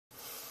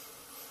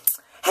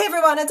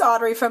everyone, it's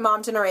Audrey from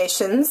Mom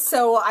Generations.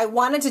 So I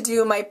wanted to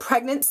do my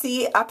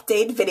pregnancy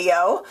update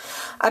video.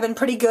 I've been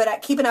pretty good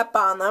at keeping up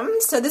on them.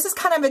 So this is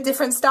kind of a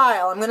different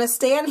style. I'm going to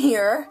stand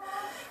here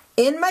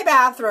in my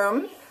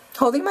bathroom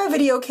holding my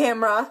video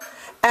camera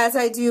as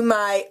I do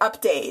my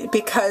update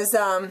because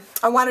I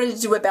wanted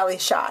to do a belly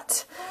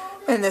shot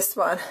in this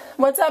one.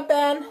 What's up,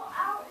 Ben?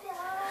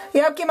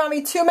 Yep, give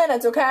Mommy 2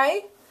 minutes,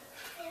 okay?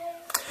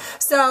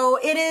 So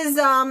it is,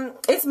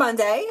 it's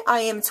Monday. I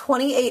am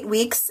 28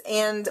 weeks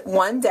and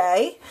 1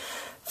 day.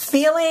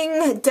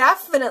 Feeling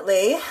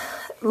definitely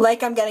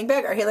like I'm getting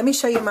bigger. Here, let me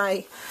show you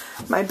my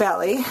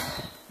belly.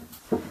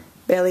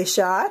 Belly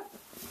shot.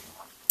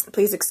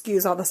 Please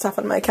excuse all the stuff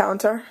on my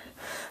counter.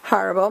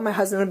 Horrible. My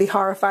husband would be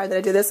horrified that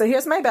I do this. So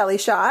here's my belly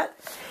shot.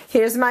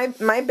 Here's my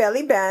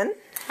belly Ben.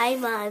 Hi,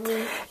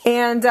 Mommy.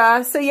 And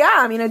so yeah,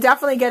 I mean, I'm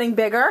definitely getting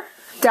bigger.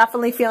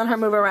 Definitely feeling her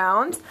move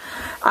around.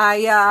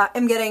 I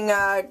am getting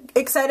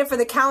excited for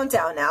the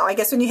countdown now. I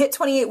guess when you hit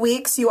 28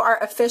 weeks, you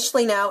are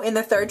officially now in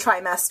the 3rd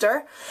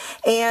trimester.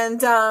 And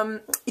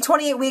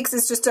 28 weeks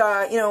is just,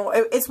 you know,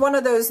 it's one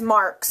of those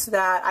marks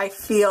that I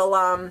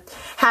feel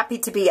happy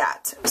to be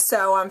at.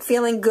 So I'm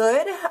feeling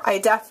good. I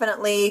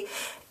definitely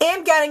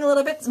am getting a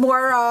little bit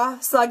more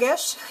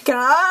sluggish.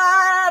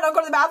 Don't go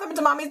to the bathroom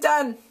until Mommy's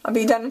done. I'll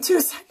be done in 2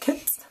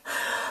 seconds.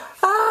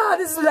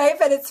 This is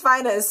life at its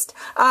finest.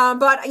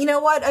 But you know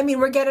what? I mean,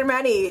 we're getting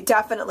ready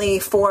definitely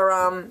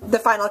for the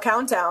final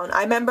countdown.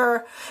 I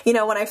remember, you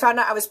know, when I found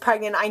out I was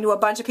pregnant, I knew a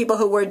bunch of people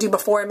who were due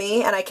before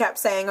me, and I kept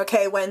saying,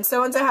 okay, when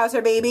so-and-so has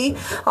her baby,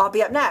 I'll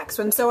be up next.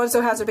 When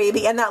so-and-so has her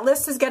baby, and that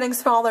list is getting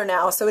smaller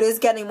now, so it is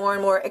getting more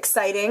and more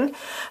exciting.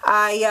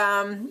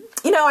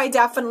 You know, I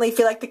definitely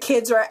feel like the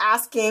kids are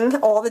asking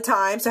all the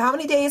time, so how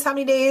many days, how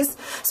many days?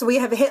 So we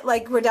have hit,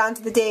 like, we're down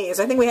to the days.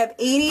 I think we have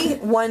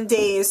 81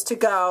 days to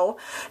go.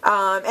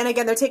 And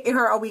again, they're taking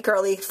her a week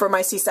early for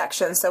my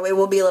C-section, so it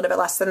will be a little bit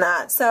less than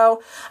that.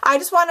 So I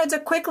just wanted to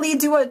quickly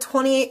do a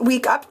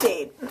 28-week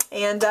update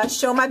and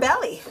show my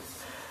belly.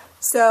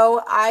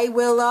 So I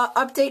will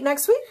update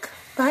next week.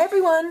 Bye,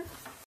 everyone.